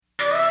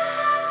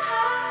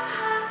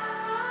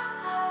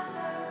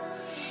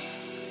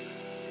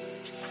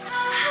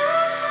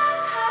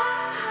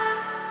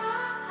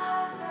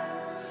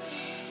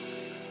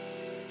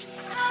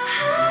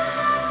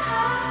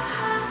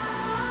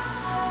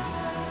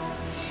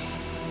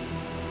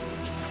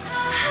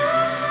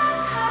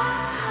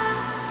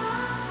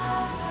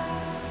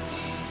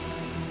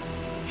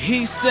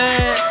He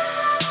said,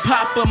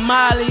 Papa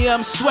Molly,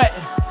 I'm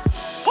sweating.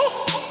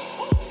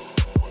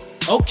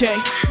 Okay,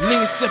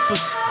 lean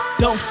sippers,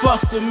 don't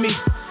fuck with me.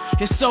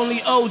 It's only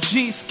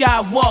OG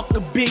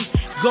Skywalker B.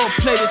 Go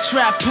play the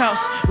trap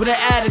house where the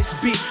addicts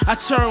be. I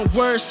turn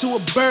words to a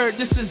bird,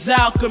 this is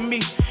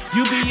alchemy.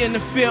 You be in the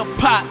field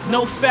pot,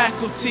 no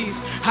faculties.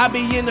 I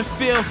be in the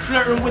field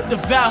flirting with the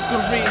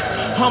Valkyries.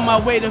 On my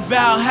way to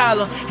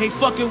Valhalla, ain't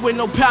fucking with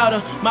no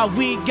powder. My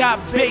weed got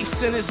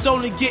bass and it's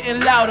only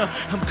getting louder.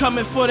 I'm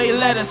coming for they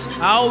letters,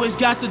 I always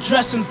got the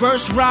dressing.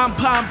 Verse, rhyme,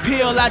 palm,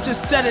 peel, I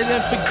just said it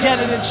and forget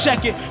it and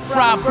check it.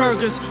 Fried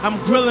burgers, I'm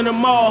grilling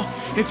them all.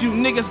 If you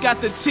niggas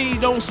got the tea,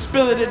 don't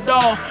spill it at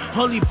all.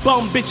 Only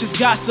bum bitches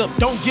gossip,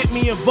 don't get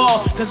me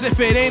involved. Cause if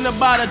it ain't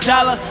about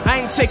 $1, I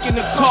ain't taking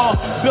the call.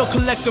 Bill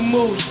collector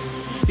mood,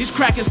 these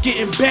crackers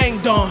getting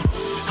banged on.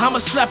 I'ma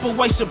slap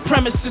away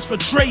supremacists for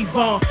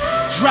Trayvon.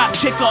 Drop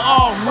kicker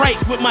all right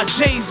with my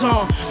J's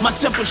on. My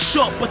temper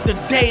short but the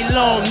day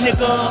long, nigga.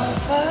 Don't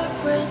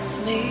fuck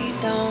with me,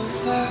 don't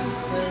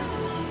fuck with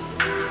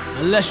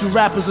me. Unless you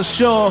rappers are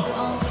sure.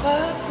 Don't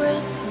fuck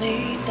with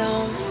me,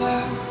 don't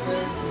fuck with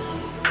me.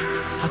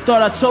 I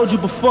thought I told you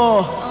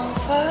before. Don't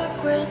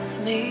fuck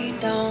with me,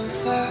 don't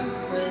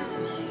fuck with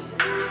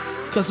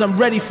me. Cause I'm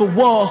ready for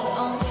war.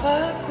 Don't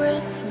fuck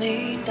with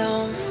me,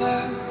 don't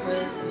fuck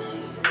with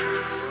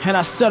me. And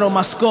I settle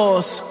my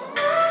scores.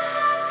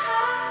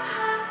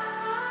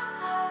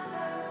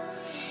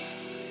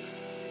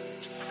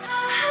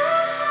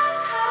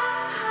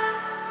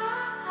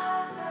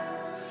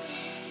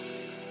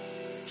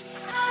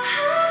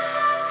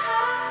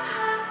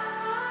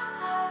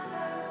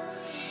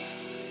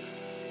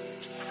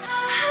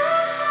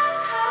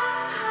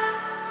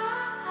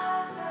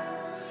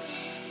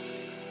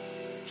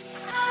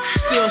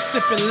 Still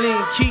sipping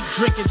lean, keep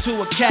drinking to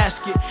a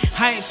casket.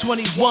 I ain't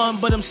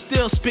 21, but I'm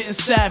still spitting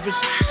savage.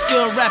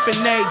 Still rapping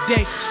every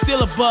day,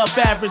 still above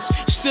average.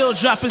 Still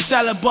dropping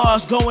salad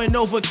bars, going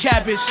over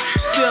cabbage.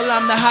 Still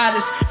I'm the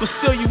hottest, but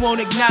still you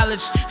won't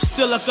acknowledge.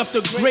 Still look up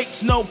the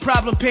greats, no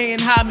problem paying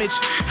homage.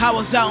 I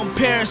was out in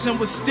Paris and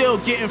was still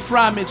getting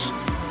fromage.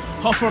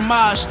 Or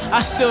fromage, I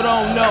still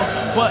don't know.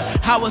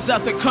 But I was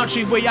out the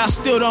country where y'all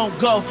still don't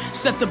go.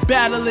 Set the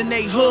battle in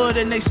they hood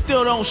and they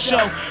still don't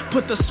show.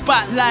 Put the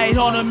spotlight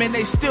on them and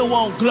they still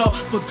won't glow.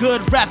 For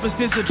good rappers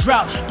there's a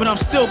drought, but I'm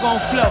still gon'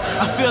 flow.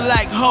 I feel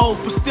like Ho,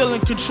 but still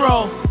in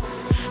control.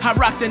 I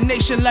rock the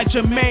nation like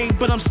Jermaine,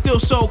 but I'm still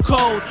so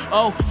cold.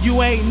 Oh,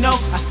 you ain't know?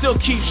 I still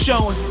keep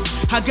showing.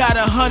 I got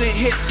 100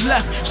 hits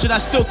left, should I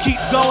still keep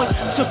going?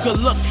 Took a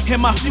look in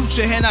my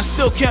future and I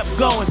still kept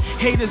going.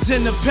 Haters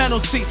in the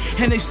penalty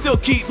and they still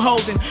keep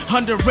holding.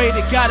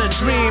 Underrated, got a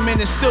dream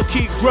and it still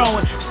keep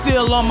growing.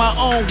 Still on my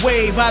own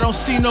wave, I don't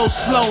see no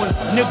slowing,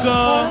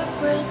 nigga.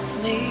 Fuck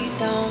with me,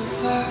 don't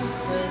fuck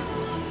with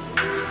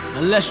me.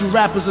 Unless you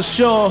rappers are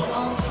sure.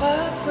 Don't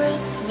fuck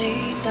with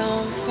me,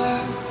 don't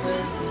fuck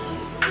with me.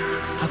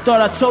 I thought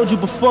I told you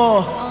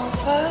before. Don't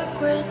fuck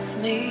with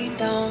me,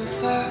 don't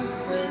fuck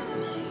with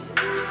me.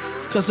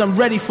 Cause I'm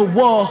ready for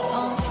war.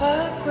 Don't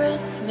fuck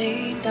with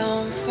me,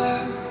 don't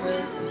fuck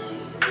with me.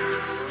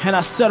 And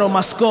I settle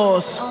my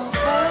scores. Don't